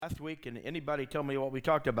Last week, can anybody tell me what we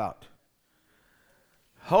talked about?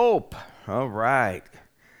 Hope. All right.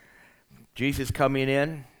 Jesus coming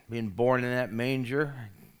in, being born in that manger,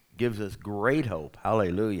 gives us great hope.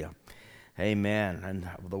 Hallelujah. Amen. And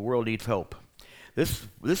the world needs hope.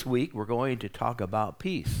 This week, we're going to talk about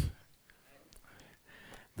peace.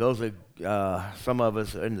 Those are, some of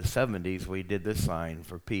us in the 70s, we did this sign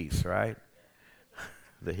for peace, right?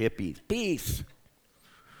 The hippies. Peace.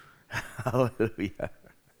 Hallelujah.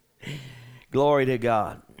 Glory to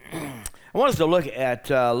God. I want us to look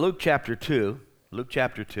at Luke chapter 2. Luke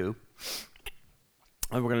chapter 2.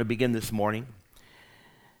 And we're going to begin this morning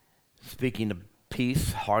speaking of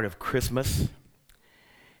peace, heart of Christmas.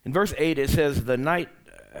 In verse 8 it says, that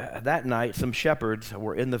night some shepherds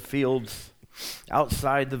were in the fields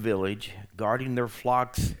outside the village, guarding their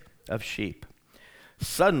flocks of sheep.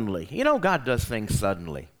 Suddenly, God does things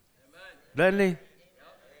suddenly. Doesn't he?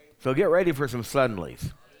 So get ready for some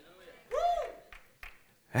suddenlies.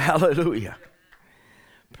 Hallelujah.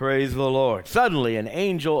 Praise the Lord. Suddenly an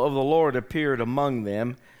angel of the Lord appeared among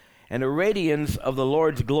them, and a radiance of the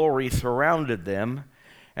Lord's glory surrounded them,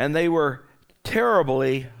 and they were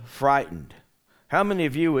terribly frightened. How many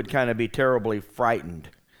of you would kind of be terribly frightened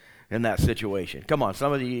in that situation? Come on,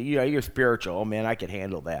 some of you, you're spiritual. Oh man, I can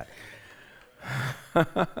handle that.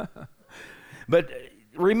 But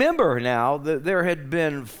remember now that there had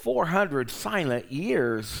been 400 silent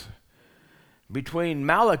years between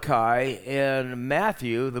Malachi and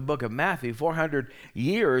Matthew, the book of Matthew, 400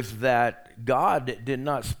 years that God did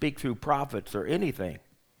not speak through prophets or anything.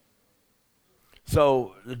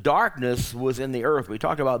 So the darkness was in the earth. We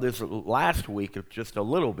talked about this last week just a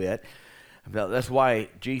little bit. That's why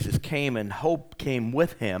Jesus came and hope came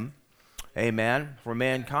with him, amen, for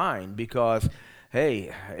mankind, because,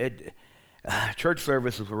 hey, church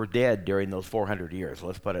services were dead during those 400 years.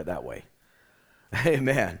 Let's put it that way.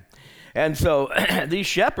 Amen. And so these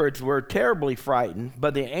shepherds were terribly frightened,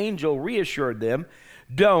 but the angel reassured them,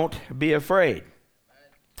 don't be afraid.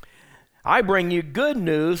 I bring you good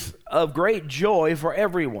news of great joy for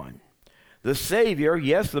everyone. The Savior,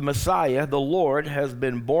 yes, the Messiah, the Lord, has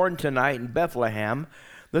been born tonight in Bethlehem,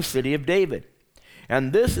 the city of David.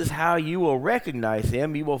 And this is how you will recognize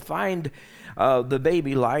him. You will find the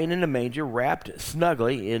baby lying in a manger, wrapped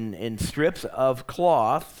snugly in strips of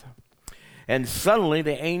cloth. And suddenly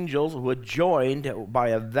the angels were joined by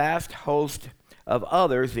a vast host of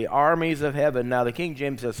others, the armies of heaven. Now the King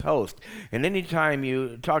James says host. And anytime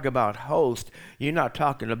you talk about host, you're not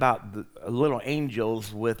talking about the little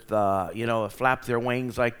angels with, flap their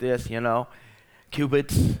wings like this,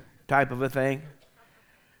 cupids type of a thing.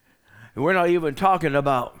 And we're not even talking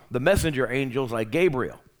about the messenger angels like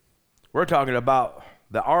Gabriel. We're talking about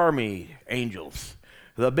the army angels,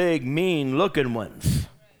 the big, mean-looking ones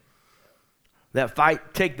that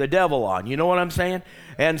take the devil on. You know what I'm saying?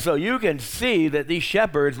 And so you can see that these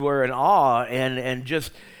shepherds were in awe and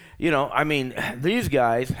just, these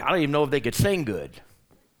guys, I don't even know if they could sing good.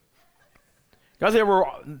 Because they were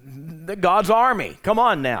God's army. Come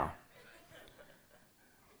on now.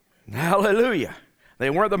 Hallelujah. They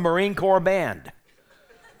weren't the Marine Corps band.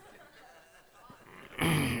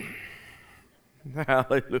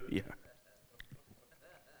 Hallelujah.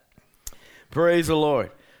 Praise the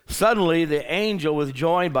Lord. Suddenly the angel was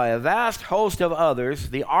joined by a vast host of others,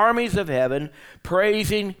 the armies of heaven,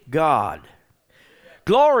 praising God.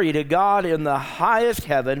 Glory to God in the highest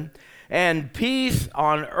heaven, and peace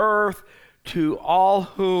on earth to all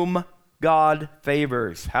whom God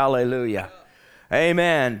favors. Hallelujah.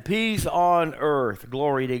 Amen. Peace on earth.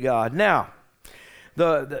 Glory to God. Now,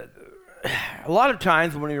 a lot of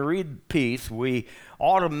times when we read peace, we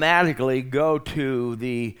automatically go to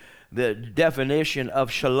the definition of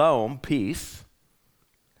shalom, peace,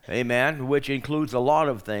 amen, which includes a lot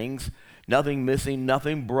of things, nothing missing,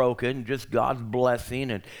 nothing broken, just God's blessing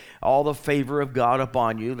and all the favor of God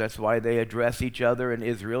upon you. That's why they address each other in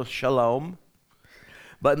Israel, shalom.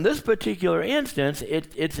 But in this particular instance,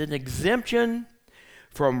 it's an exemption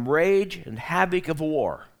from rage and havoc of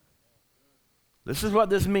war. This is what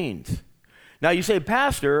this means. Now you say,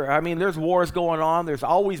 Pastor, there's wars going on. There's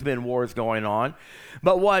always been wars going on.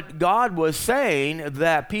 But what God was saying,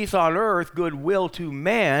 that peace on earth, goodwill to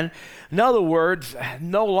man, in other words,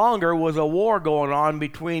 no longer was a war going on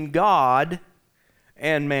between God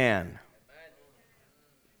and man.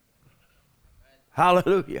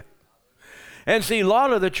 Hallelujah. And see, a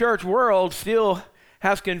lot of the church world still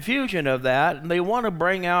has confusion of that, and they want to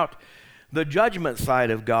bring out the judgment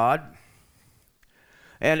side of God.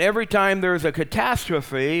 And every time there's a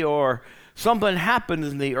catastrophe or something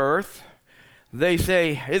happens in the earth, they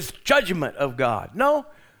say it's judgment of God. No,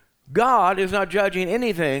 God is not judging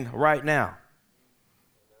anything right now.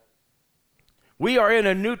 We are in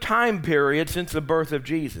a new time period since the birth of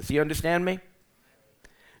Jesus. You understand me?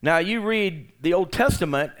 Now, you read the Old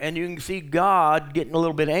Testament, and you can see God getting a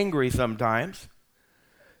little bit angry sometimes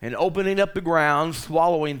and opening up the ground,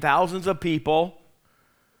 swallowing thousands of people.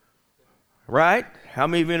 Right? How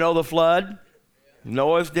many of you know the flood?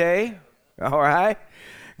 Noah's day? All right?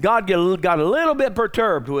 God got a little bit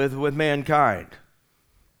perturbed with mankind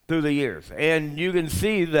through the years. And you can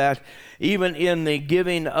see that even in the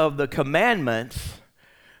giving of the commandments,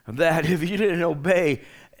 that if you didn't obey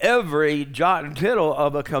every jot and tittle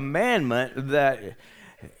of a commandment, that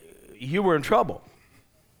you were in trouble.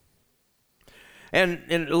 And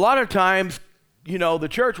a lot of times, you know, the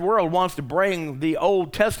church world wants to bring the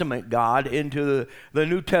Old Testament God into the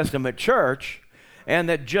New Testament church, and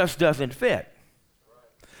that just doesn't fit.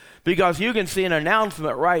 Because you can see an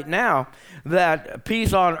announcement right now that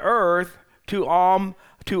peace on earth to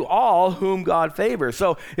all whom God favors.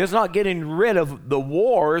 So it's not getting rid of the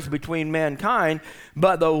wars between mankind,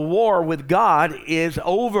 but the war with God is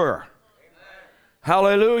over.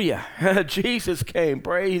 Hallelujah. Jesus came.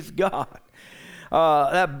 Praise God.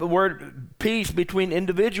 That word peace between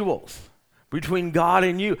individuals, between God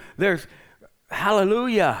and you. There's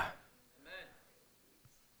hallelujah. Amen.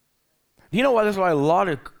 You know what? That's why a lot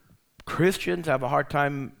of Christians have a hard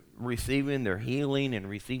time receiving their healing and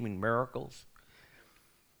receiving miracles.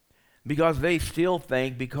 Because they still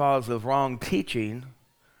think, because of wrong teaching,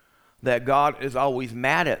 that God is always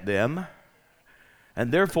mad at them,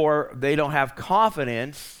 and therefore they don't have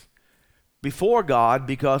confidence before God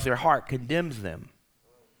because their heart condemns them.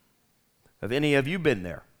 Have any of you been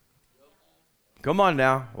there? Come on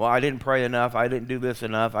now. Well, I didn't pray enough. I didn't do this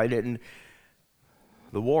enough. The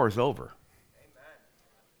war is over.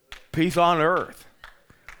 Amen. Peace on earth.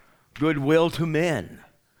 Goodwill to men.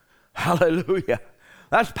 Hallelujah.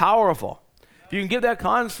 That's powerful. If you can get that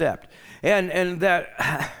concept. And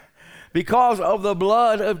that because of the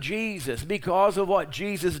blood of Jesus, because of what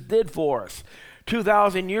Jesus did for us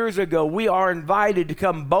 2,000 years ago, we are invited to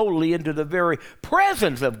come boldly into the very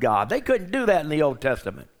presence of God. They couldn't do that in the Old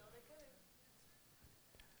Testament.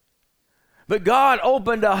 But God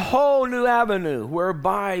opened a whole new avenue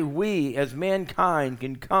whereby we as mankind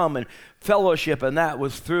can come and fellowship, and that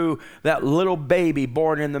was through that little baby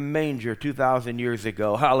born in the manger 2,000 years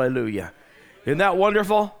ago. Hallelujah. Isn't that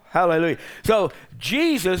wonderful? Hallelujah. So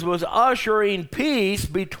Jesus was ushering peace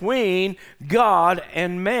between God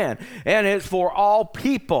and man, and it's for all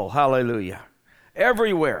people. Hallelujah.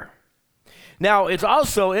 Everywhere. Now, it's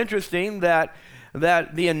also interesting that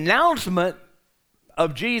the announcement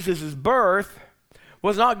of Jesus' birth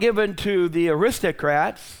was not given to the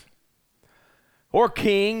aristocrats or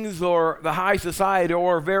kings or the high society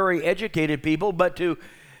or very educated people, but to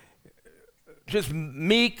just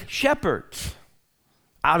meek shepherds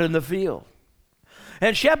out in the field.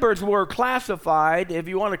 And shepherds were classified, if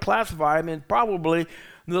you want to classify them, in probably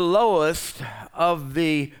the lowest of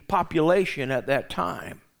the population at that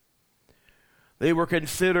time. They were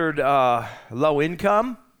considered low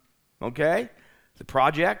income, okay? The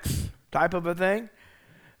projects type of a thing.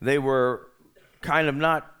 They were kind of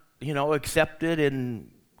not, accepted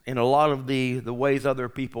in a lot of the ways other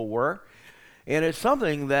people were. And it's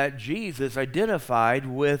something that Jesus identified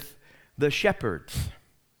with the shepherds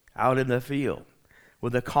out in the field,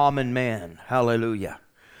 with the common man. Hallelujah.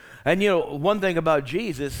 And one thing about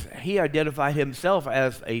Jesus, he identified himself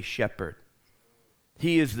as a shepherd.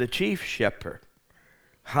 He is the chief shepherd.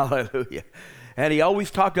 Hallelujah. And he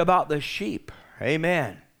always talked about the sheep.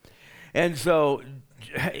 Amen. And so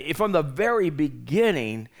from the very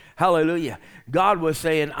beginning, hallelujah, God was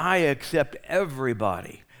saying, I accept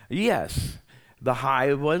everybody. Yes, the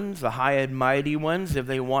high ones, the high and mighty ones, if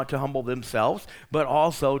they want to humble themselves, but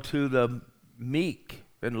also to the meek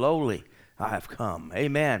and lowly, I have come.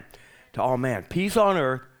 Amen. To all man. Peace on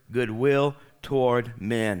earth, goodwill toward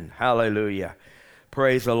men. Hallelujah.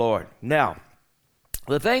 Praise the Lord. Now,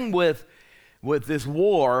 the thing with this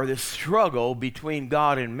war, this struggle between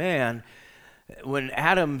God and man, when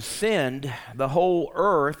Adam sinned, the whole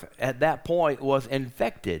earth at that point was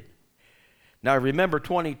infected. Now remember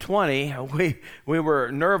 2020, we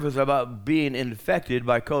were nervous about being infected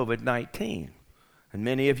by COVID-19. And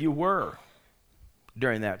many of you were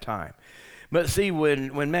during that time. But see,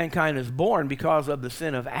 when mankind is born, because of the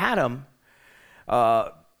sin of Adam,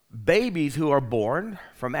 babies who are born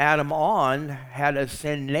from Adam on had a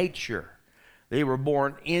sin nature. They were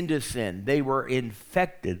born into sin. They were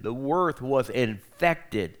infected. The earth was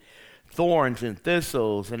infected. Thorns and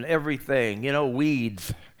thistles and everything,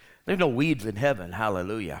 weeds. There's no weeds in heaven.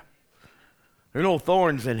 Hallelujah. There are no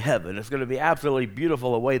thorns in heaven. It's going to be absolutely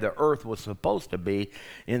beautiful the way the earth was supposed to be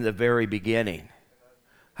in the very beginning.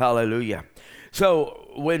 Hallelujah. So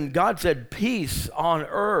when God said peace on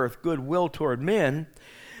earth, goodwill toward men,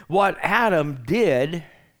 what Adam did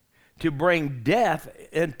to bring death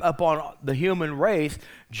upon the human race,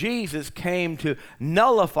 Jesus came to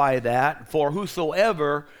nullify that, for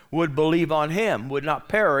whosoever would believe on him would not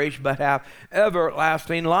perish but have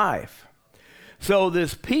everlasting life. So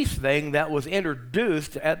this peace thing that was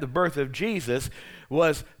introduced at the birth of Jesus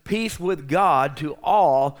was peace with God to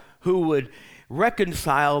all who would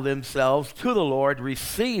reconcile themselves to the Lord,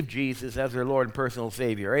 receive Jesus as their Lord and personal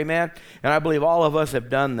Savior. Amen? And I believe all of us have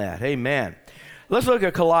done that. Amen. Let's look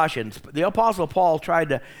at Colossians. The Apostle Paul tried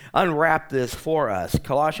to unwrap this for us.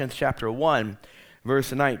 Colossians chapter 1,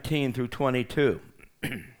 verse 19 through 22.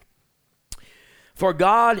 For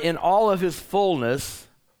God in all of his fullness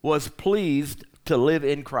was pleased to live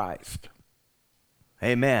in Christ.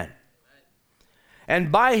 Amen.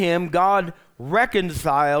 And by him God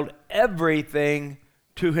reconciled everything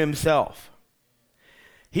to himself.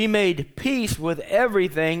 He made peace with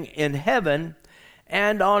everything in heaven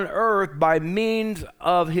and on earth by means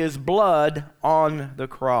of his blood on the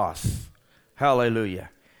cross. Hallelujah.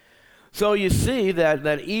 So you see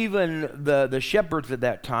that even the shepherds at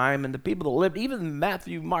that time and the people that lived, even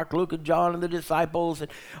Matthew, Mark, Luke, and John and the disciples,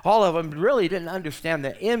 and all of them really didn't understand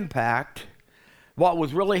the impact, what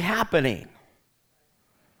was really happening.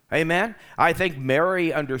 Amen? I think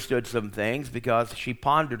Mary understood some things because she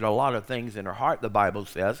pondered a lot of things in her heart, the Bible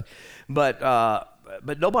says.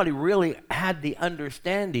 But nobody really had the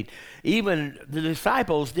understanding. Even the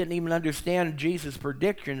disciples didn't even understand Jesus'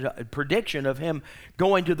 prediction of him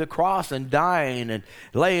going to the cross and dying and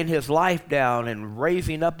laying his life down and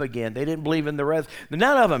raising up again. They didn't believe in the rest.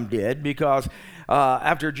 None of them did, because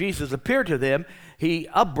after Jesus appeared to them, he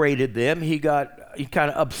upbraided them. He kind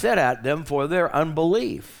of upset at them for their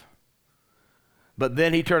unbelief. But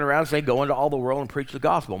then he turned around and said, go into all the world and preach the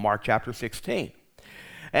gospel, Mark chapter 16.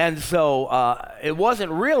 And so it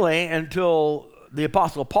wasn't really until the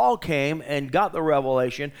Apostle Paul came and got the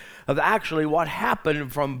revelation of actually what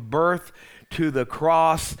happened from birth to the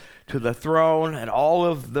cross to the throne and all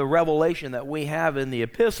of the revelation that we have in the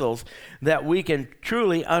epistles, that we can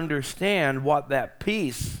truly understand what that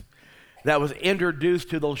peace that was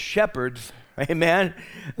introduced to those shepherds, amen,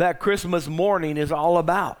 that Christmas morning is all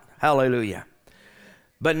about. Hallelujah.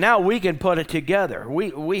 But now we can put it together.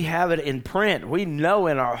 We have it in print. We know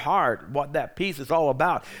in our heart what that peace is all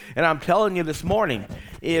about. And I'm telling you this morning,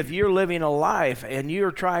 if you're living a life and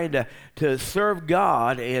you're trying to serve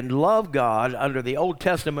God and love God under the Old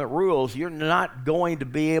Testament rules, you're not going to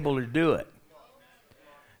be able to do it.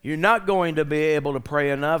 You're not going to be able to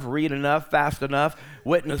pray enough, read enough, fast enough,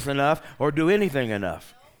 witness enough, or do anything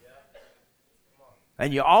enough.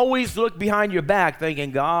 And you always look behind your back thinking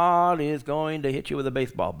God is going to hit you with a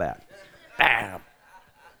baseball bat. Bam.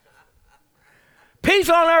 Peace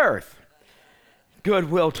on earth,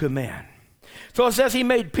 goodwill to men. So it says he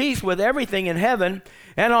made peace with everything in heaven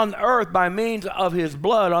and on earth by means of his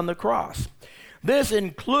blood on the cross. This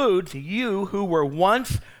includes you who were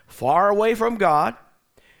once far away from God.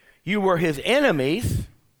 You were his enemies,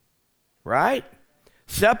 right?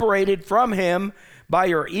 Separated from him by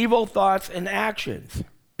your evil thoughts and actions.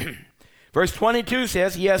 Verse 22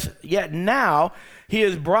 says, yes, yet now he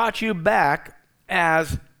has brought you back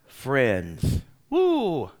as friends.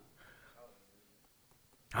 Woo!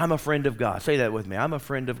 I'm a friend of God. Say that with me. I'm a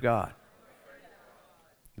friend of God.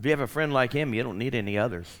 If you have a friend like him, you don't need any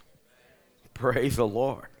others. Praise the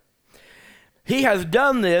Lord. He has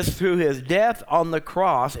done this through his death on the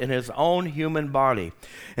cross in his own human body.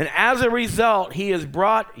 And as a result, he has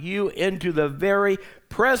brought you into the very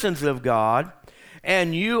presence of God,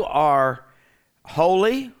 and you are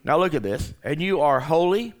holy. Now look at this. And you are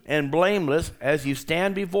holy and blameless as you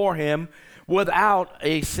stand before him without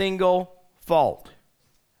a single fault.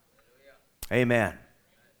 Amen.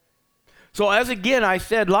 So as again I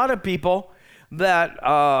said, a lot of people that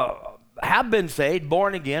have been saved,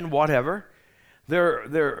 born again, whatever,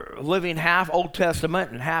 they're living half Old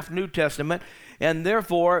Testament and half New Testament, and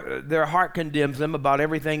therefore their heart condemns them about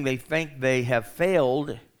everything they think they have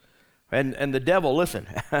failed. And the devil, listen,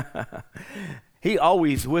 he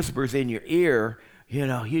always whispers in your ear, you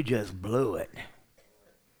know, you just blew it.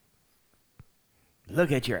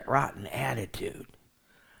 Look at your rotten attitude.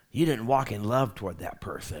 You didn't walk in love toward that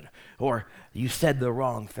person, or you said the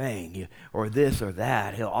wrong thing, or this or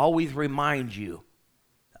that. He'll always remind you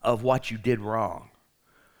of what you did wrong.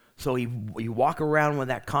 So you walk around with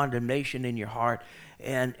that condemnation in your heart,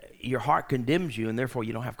 and your heart condemns you, and therefore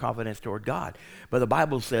you don't have confidence toward God. But the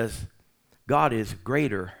Bible says God is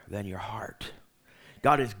greater than your heart.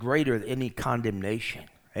 God is greater than any condemnation.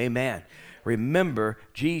 Amen. Remember,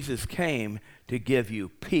 Jesus came to give you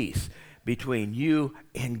peace between you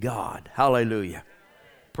and God. Hallelujah.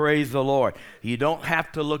 Praise the Lord. You don't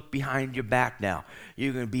have to look behind your back now.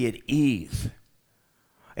 You're going to be at ease.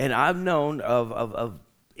 And I've known of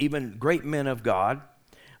even great men of God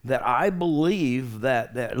that I believe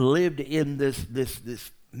that lived in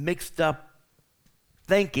this mixed up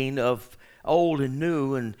thinking of old and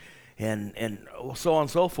new and so on and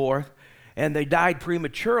so forth, and they died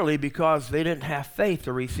prematurely because they didn't have faith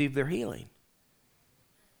to receive their healing.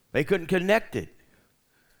 They couldn't connect it.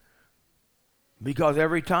 Because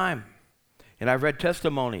every time, and I've read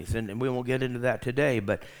testimonies, and we won't get into that today,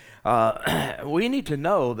 but we need to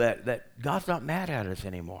know that God's not mad at us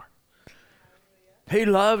anymore. He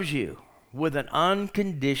loves you with an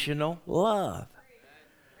unconditional love.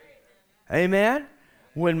 Amen?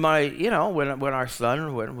 When our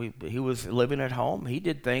son, he was living at home, he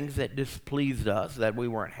did things that displeased us, that we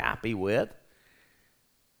weren't happy with.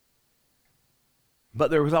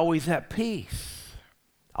 But there was always that peace,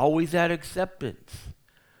 always that acceptance.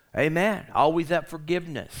 Amen. Always that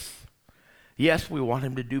forgiveness. Yes, we want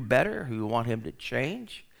him to do better. We want him to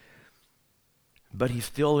change. But he's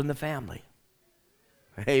still in the family.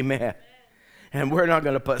 Amen. And we're not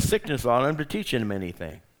going to put sickness on him to teach him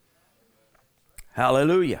anything.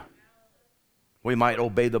 Hallelujah. We might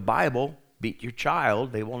obey the Bible, beat your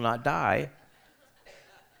child, they will not die.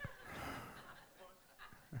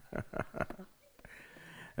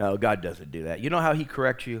 No, God doesn't do that. You know how he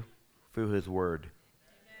corrects you? Through his word.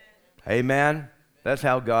 Amen. That's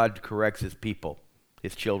how God corrects his people,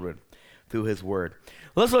 his children, through his word.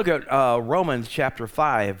 Let's look at Romans chapter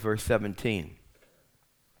 5, verse 17.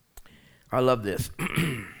 I love this.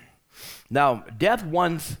 Now, death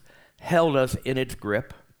once held us in its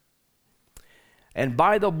grip, and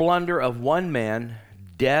by the blunder of one man,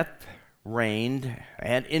 death reigned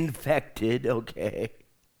and infected,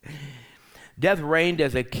 Death reigned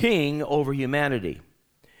as a king over humanity.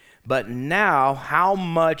 But now, how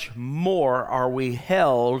much more are we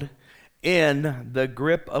held in the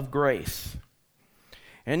grip of grace?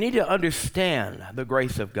 And you need to understand the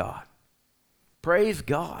grace of God. Praise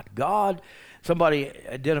God. Somebody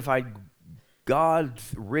identified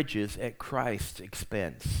God's riches at Christ's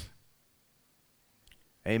expense.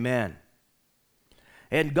 Amen.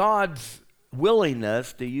 And God's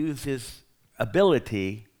willingness to use his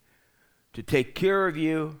ability to take care of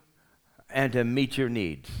you and to meet your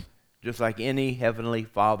needs, just like any heavenly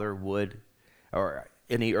father would, or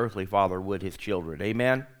any earthly father would his children.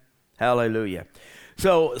 Amen? Hallelujah.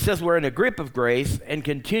 So it says we're in a grip of grace and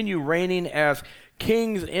continue reigning as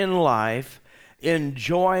kings in life,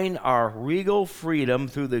 enjoying our regal freedom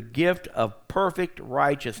through the gift of perfect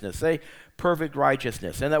righteousness. Say perfect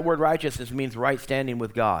righteousness. And that word righteousness means right standing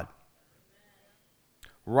with God.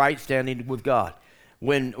 Right standing with God.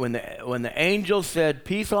 When the angel said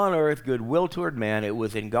peace on earth, goodwill toward man, it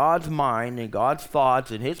was in God's mind and God's thoughts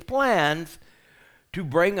and his plans to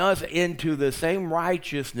bring us into the same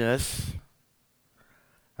righteousness.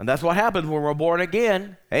 And that's what happens when we're born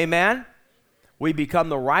again. Amen? We become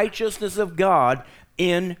the righteousness of God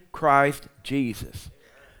in Christ Jesus.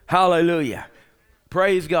 Hallelujah.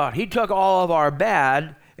 Praise God. He took all of our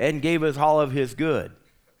bad and gave us all of his good.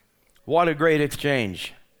 What a great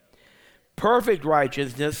exchange. Perfect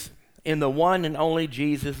righteousness in the one and only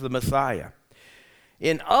Jesus, the Messiah.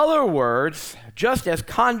 In other words, just as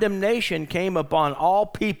condemnation came upon all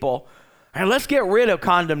people, and let's get rid of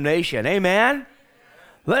condemnation. Amen?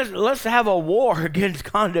 Let's have a war against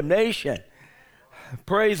condemnation.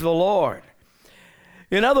 Praise the Lord.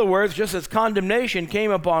 In other words, just as condemnation came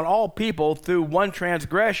upon all people through one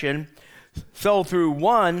transgression, so through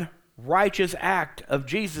one righteous act of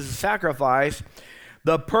Jesus' sacrifice,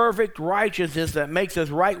 the perfect righteousness that makes us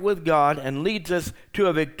right with God and leads us to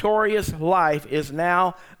a victorious life is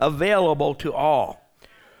now available to all.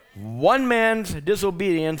 One man's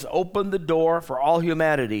disobedience opened the door for all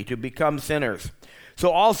humanity to become sinners. So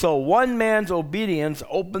also one man's obedience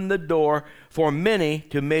opened the door for many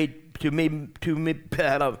to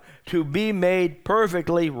be made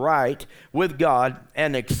perfectly right with God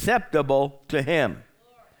and acceptable to him.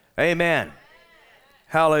 Amen.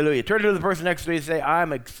 Hallelujah. Turn to the person next to you and say,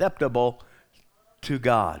 I'm acceptable to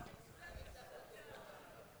God.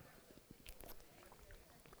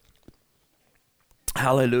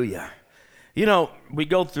 Hallelujah. You know, we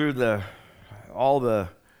go through all the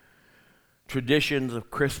traditions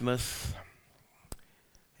of Christmas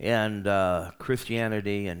and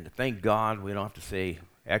Christianity, and thank God we don't have to say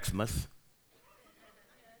Xmas,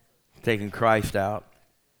 taking Christ out.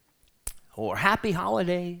 or Happy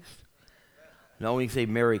Holidays. No, we say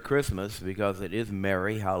Merry Christmas because it is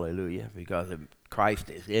merry, hallelujah, because Christ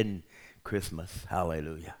is in Christmas,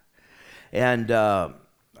 hallelujah. And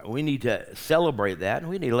we need to celebrate that, and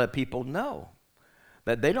we need to let people know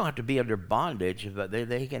that they don't have to be under bondage, but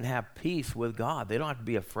they can have peace with God. They don't have to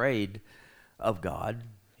be afraid of God.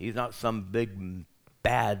 He's not some big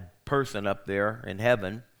bad person up there in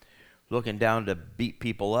heaven looking down to beat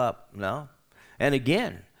people up, no. And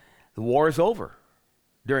again, the war is over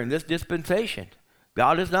during this dispensation.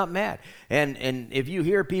 God is not mad. And if you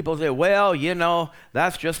hear people say, well, you know,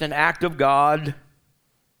 that's just an act of God.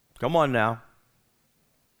 Come on now.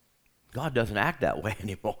 God doesn't act that way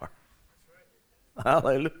anymore.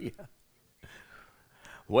 Hallelujah.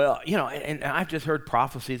 Well, you know, and I've just heard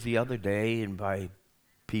prophecies the other day and by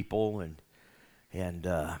people, and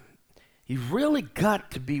you've really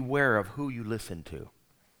got to beware of who you listen to,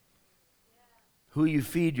 who you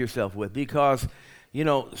feed yourself with, because, you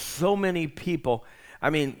know, so many people, I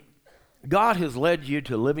mean, God has led you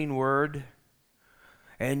to Living Word,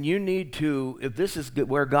 and you need to, if this is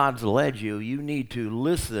where God's led you, you need to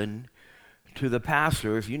listen to the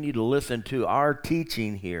pastors. You need to listen to our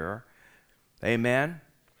teaching here. Amen.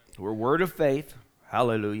 We're Word of Faith.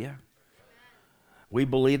 Hallelujah. We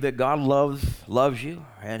believe that God loves you,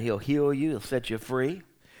 and He'll heal you, He'll set you free.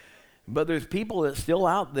 But there's people that's still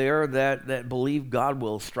out there that believe God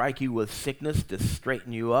will strike you with sickness to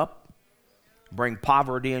straighten you up, bring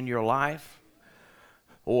poverty in your life,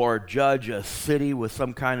 or judge a city with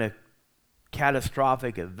some kind of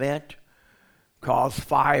catastrophic event, cause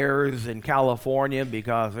fires in California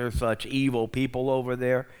because there's such evil people over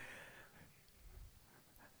there.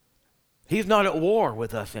 He's not at war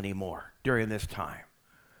with us anymore during this time.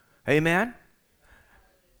 Amen?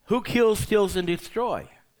 Who kills, steals, and destroys?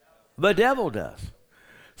 The devil does.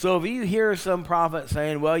 So if you hear some prophet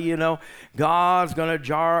saying, well, you know, God's going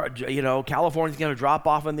to California's going to drop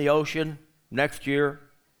off in the ocean next year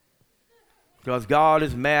because God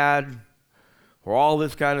is mad, or all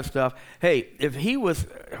this kind of stuff. Hey,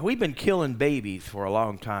 we've been killing babies for a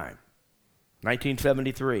long time.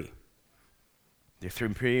 1973,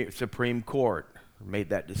 the Supreme Court made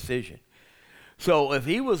that decision. So if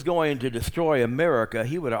he was going to destroy America,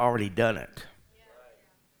 he would have already done it.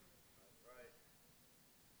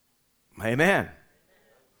 Amen.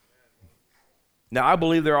 Now, I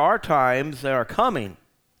believe there are times that are coming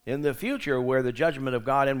in the future where the judgment of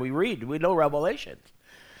God, and we know Revelations,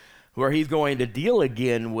 where He's going to deal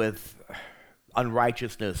again with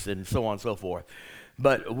unrighteousness and so on and so forth.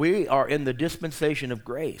 But we are in the dispensation of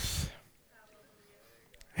grace.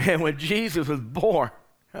 And when Jesus was born,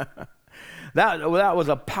 that was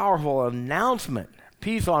a powerful announcement.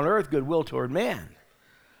 Peace on earth, goodwill toward man.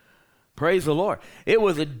 Praise the Lord. It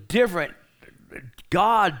was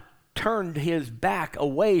God turned His back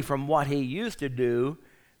away from what He used to do,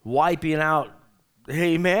 wiping out,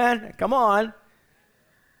 amen, come on.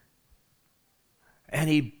 And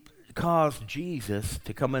He caused Jesus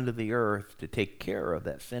to come into the earth to take care of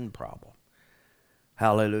that sin problem.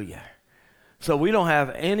 Hallelujah. So we don't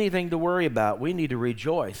have anything to worry about. We need to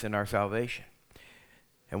rejoice in our salvation.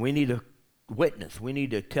 And we need to witness. We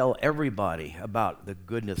need to tell everybody about the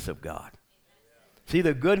goodness of God. See,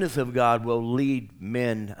 the goodness of God will lead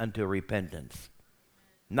men unto repentance,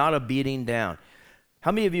 not a beating down.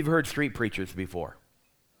 How many of you have heard street preachers before?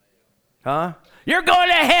 Huh? You're going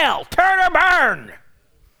to hell. Turn or burn.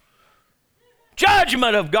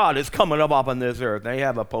 Judgment of God is coming up on this earth. They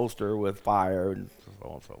have a poster with fire and so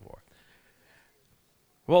on and so forth.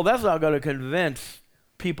 Well, that's not going to convince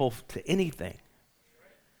people to anything.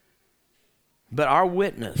 But our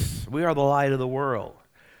witness, we are the light of the world.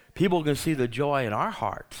 People can see the joy in our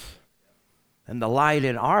hearts and the light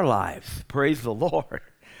in our lives. Praise the Lord.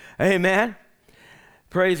 Amen.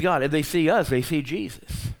 Praise God. If they see us, they see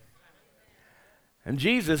Jesus. And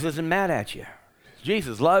Jesus isn't mad at you.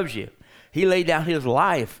 Jesus loves you. He laid down His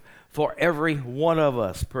life for every one of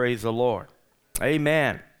us. Praise the Lord.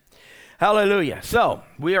 Amen. Hallelujah. So,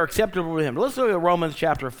 we are acceptable to Him. Let's look at Romans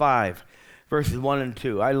chapter 5, verses 1 and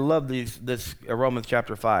 2. I love this Romans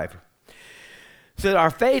chapter 5. It said,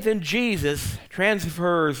 our faith in Jesus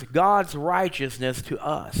transfers God's righteousness to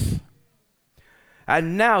us.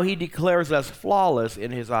 And now He declares us flawless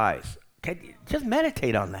in His eyes. Just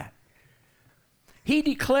meditate on that. He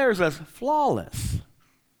declares us flawless.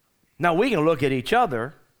 Now, we can look at each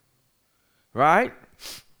other, right?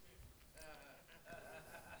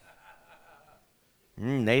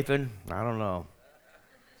 Nathan, I don't know.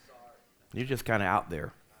 You're just kind of out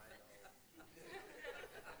there.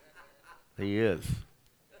 He is.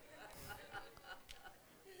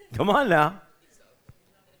 Come on now.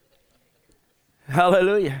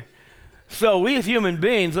 Hallelujah. So we as human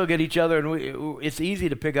beings look at each other and it's easy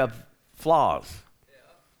to pick up flaws,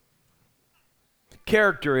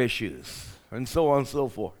 character issues, and so on and so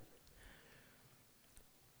forth.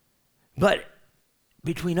 But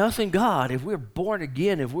between us and God, if we're born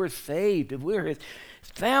again, if we're saved, if we're His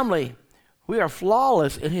family, we are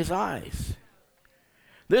flawless in His eyes.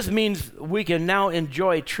 This means we can now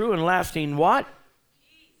enjoy true and lasting what?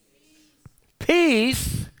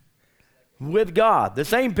 Peace with God. The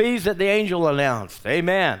same peace that the angel announced.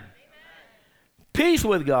 Amen. Peace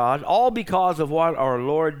with God, all because of what our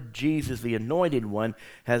Lord Jesus, the Anointed One,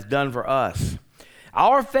 has done for us.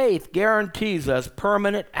 Our faith guarantees us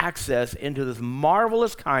permanent access into this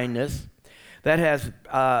marvelous kindness that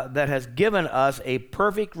has given us a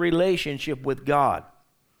perfect relationship with God.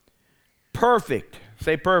 Perfect.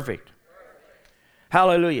 Say perfect.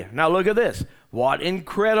 Hallelujah. Now look at this. What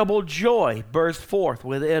incredible joy bursts forth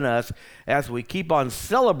within us as we keep on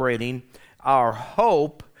celebrating our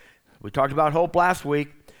hope. We talked about hope last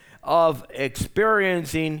week, of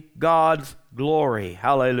experiencing God's glory.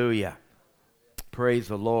 Hallelujah. Praise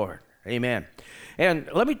the Lord. Amen. And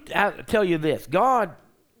let me tell you this. God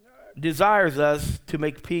desires us to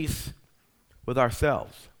make peace with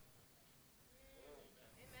ourselves.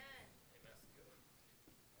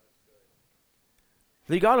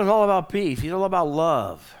 See, God is all about peace. He's all about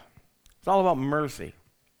love. It's all about mercy.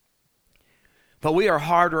 But we are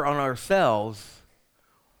harder on ourselves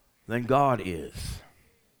than God is.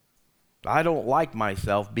 I don't like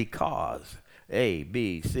myself because A,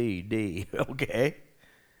 B, C, D, okay?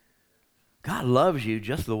 God loves you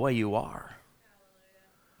just the way you are.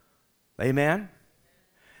 Amen?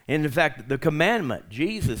 And in fact, the commandment,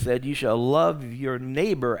 Jesus said, you shall love your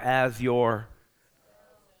neighbor as your.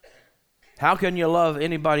 How can you love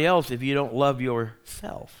anybody else if you don't love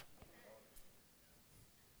yourself?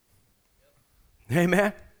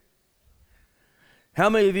 Amen? How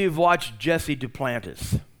many of you have watched Jesse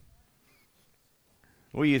Duplantis?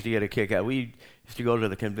 We used to get a kick out. We used to go to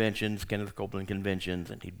the conventions, Kenneth Copeland conventions,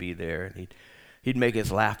 and he'd be there, and he'd make us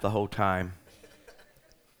laugh the whole time.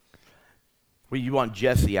 Well, you want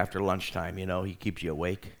Jesse after lunchtime, you know, he keeps you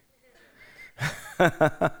awake.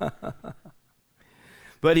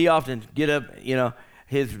 But he often get up,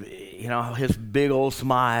 his big old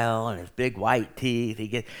smile and his big white teeth.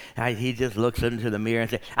 He just looks into the mirror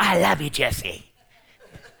and says, "I love you, Jesse."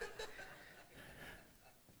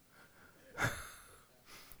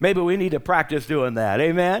 Maybe we need to practice doing that.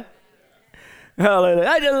 Amen. Hallelujah.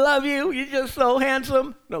 I just love you. You're just so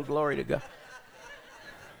handsome. No, glory to God.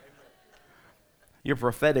 You're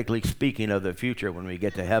prophetically speaking of the future when we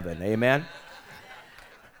get to heaven. Amen.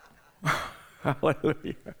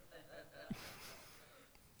 Hallelujah.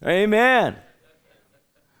 Amen.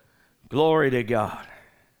 Glory to God.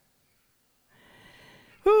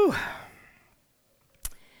 Whew.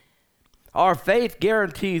 Our faith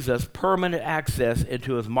guarantees us permanent access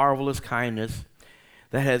into His marvelous kindness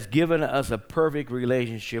that has given us a perfect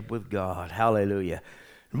relationship with God. Hallelujah.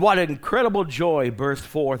 What incredible joy bursts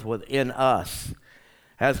forth within us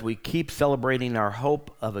as we keep celebrating our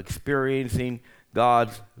hope of experiencing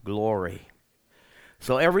God's glory.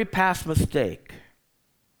 So every past mistake,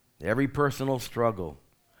 every personal struggle,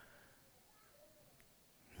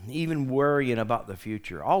 even worrying about the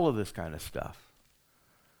future, all of this kind of stuff,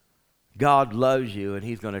 God loves you and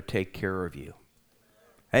He's going to take care of you.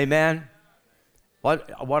 Amen?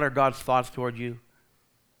 What are God's thoughts toward you?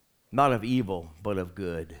 Not of evil, but of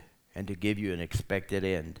good, and to give you an expected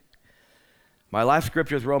end. My last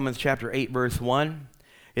scripture is Romans chapter 8, verse 1.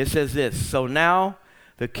 It says this, "So now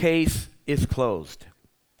the case is closed.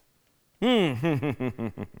 There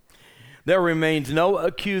remains no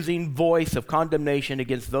accusing voice of condemnation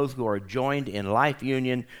against those who are joined in life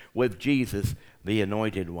union with Jesus, the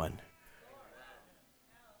Anointed One."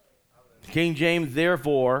 King James,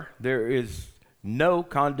 "Therefore, there is no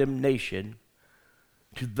condemnation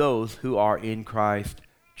to those who are in Christ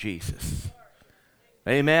Jesus."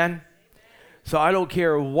 Amen? So I don't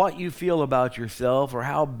care what you feel about yourself or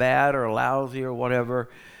how bad or lousy or whatever.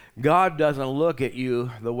 God doesn't look at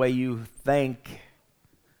you the way you think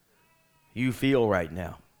you feel right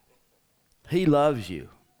now. He loves you.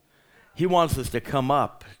 He wants us to come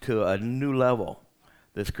up to a new level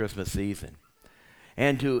this Christmas season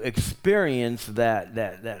and to experience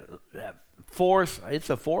that force. It's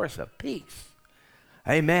a force of peace.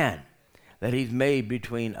 Amen. That He's made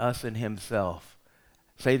between us and Himself.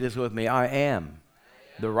 Say this with me. I am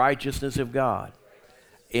the righteousness of God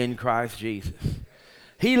in Christ Jesus.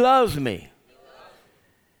 He loves me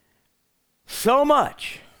so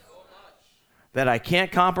much that I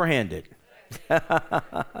can't comprehend it.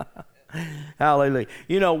 Hallelujah.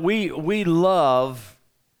 You know, we love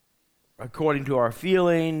according to our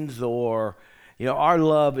feelings, or, you know, our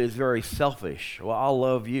love is very selfish. Well, I'll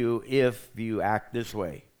love you if you act this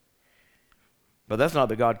way. But that's not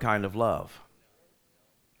the God kind of love.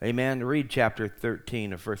 Amen. Read chapter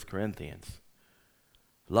 13 of 1 Corinthians.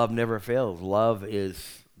 Love never fails. Love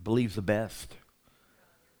believes the best.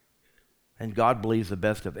 And God believes the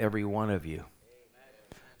best of every one of you.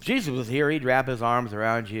 If Jesus was here, he'd wrap his arms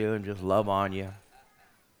around you and just love on you.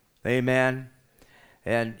 Amen.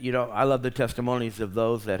 And, you know, I love the testimonies of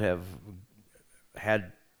those that have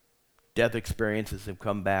had death experiences, have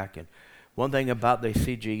come back. And one thing about they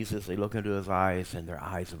see Jesus, they look into his eyes, and they're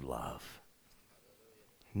eyes of love.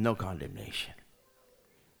 No condemnation.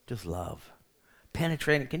 Just love.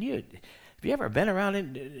 Penetrating. Have you ever been around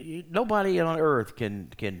it? Nobody on earth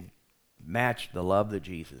can match the love that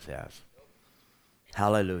Jesus has.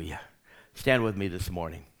 Hallelujah. Stand with me this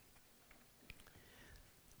morning.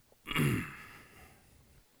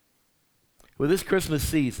 With this Christmas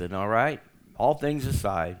season, all right, all things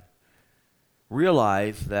aside,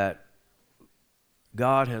 realize that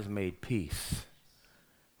God has made peace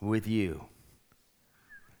with you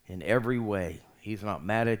in every way. He's not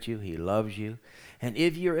mad at you. He loves you. And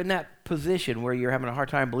if you're in that position where you're having a hard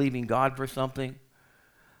time believing God for something,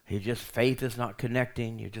 faith is not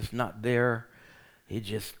connecting, you're just not there, you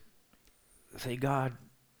just say, God,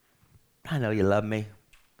 I know you love me.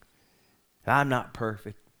 I'm not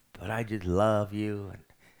perfect, but I just love you. And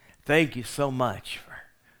thank you so much for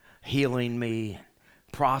healing me and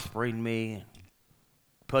prospering me and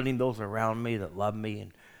putting those around me that love me.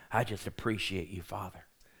 And I just appreciate you, Father.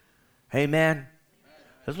 Amen.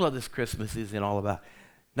 That's what this Christmas is all about.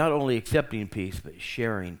 Not only accepting peace, but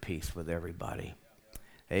sharing peace with everybody.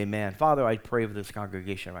 Amen. Father, I pray for this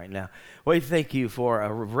congregation right now. We thank you for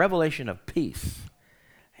a revelation of peace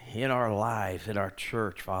in our lives, in our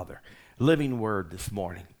church, Father. Living word this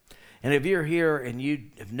morning. And if you're here and you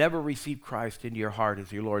have never received Christ into your heart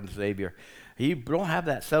as your Lord and Savior, you don't have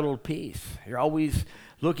that settled peace. You're always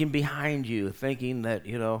looking behind you, thinking that,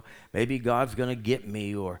 you know, maybe God's going to get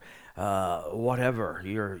me, or whatever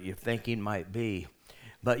your thinking might be.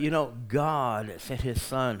 But, you know, God sent his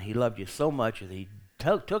Son. He loved you so much that he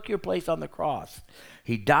took your place on the cross.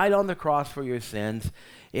 He died on the cross for your sins.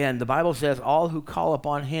 And the Bible says all who call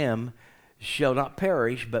upon him shall not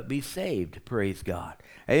perish but be saved. Praise God.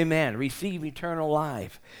 Amen. Receive eternal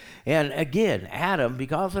life. And again, Adam,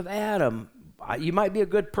 because of Adam, you might be a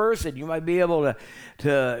good person. You might be able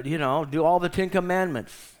to you know, do all the 10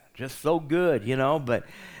 Commandments. Just so good, you know, but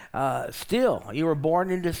still, you were born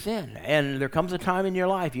into sin. And there comes a time in your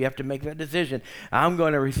life you have to make that decision. I'm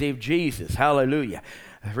going to receive Jesus. Hallelujah.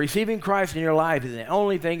 Receiving Christ in your life is the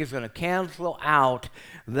only thing that's going to cancel out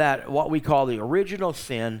that what we call the original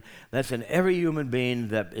sin that's in every human being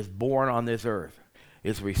that is born on this earth,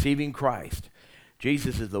 is receiving Christ.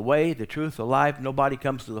 Jesus is the way, the truth, the life. Nobody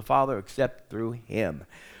comes to the Father except through him.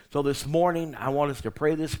 So this morning, I want us to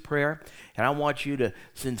pray this prayer, and I want you to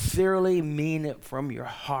sincerely mean it from your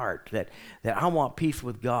heart, that I want peace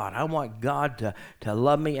with God. I want God to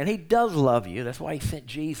love me, and he does love you. That's why he sent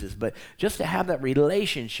Jesus. But just to have that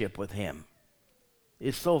relationship with him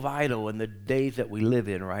is so vital in the days that we live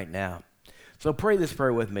in right now. So pray this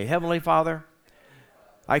prayer with me. Heavenly Father,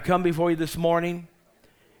 I come before you this morning,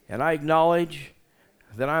 and I acknowledge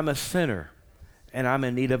that I'm a sinner, and I'm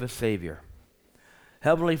in need of a Savior.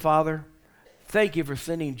 Heavenly Father, thank you for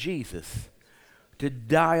sending Jesus to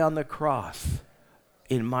die on the cross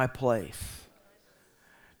in my place.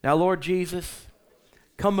 Now, Lord Jesus,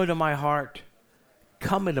 come into my heart,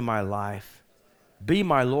 come into my life, be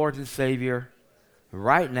my Lord and Savior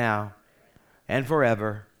right now and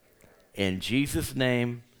forever. In Jesus'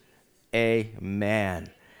 name, amen.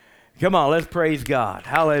 Come on, let's praise God.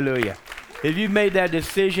 Hallelujah. If you've made that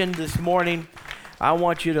decision this morning, I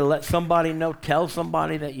want you to let somebody know, tell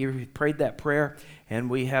somebody that you prayed that prayer,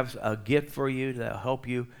 and we have a gift for you to help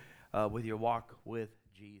you with your walk with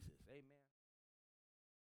Jesus.